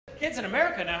Kids in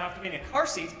America now have to be in a car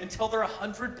seat until they're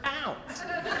 100 pounds.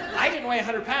 I didn't weigh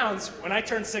 100 pounds when I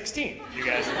turned 16, you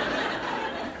guys.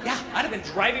 Yeah, I'd have been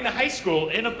driving to high school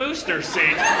in a booster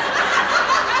seat.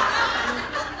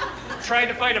 Trying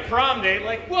to find a prom date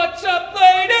like, what's up,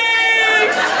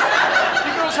 ladies?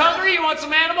 You girls hungry? You want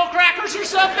some animal crackers or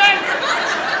something?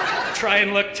 Try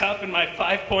and look tough in my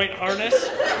 5-point harness.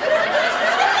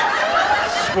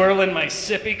 Swirling my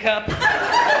sippy cup.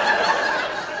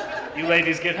 You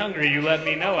ladies get hungry, you let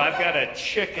me know. I've got a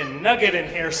chicken nugget in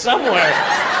here somewhere.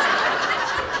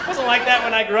 It wasn't like that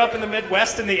when I grew up in the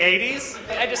Midwest in the 80s.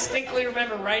 I distinctly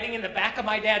remember riding in the back of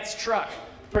my dad's truck,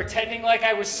 pretending like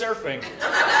I was surfing.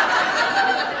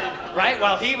 Right?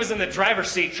 While he was in the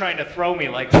driver's seat trying to throw me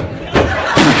like...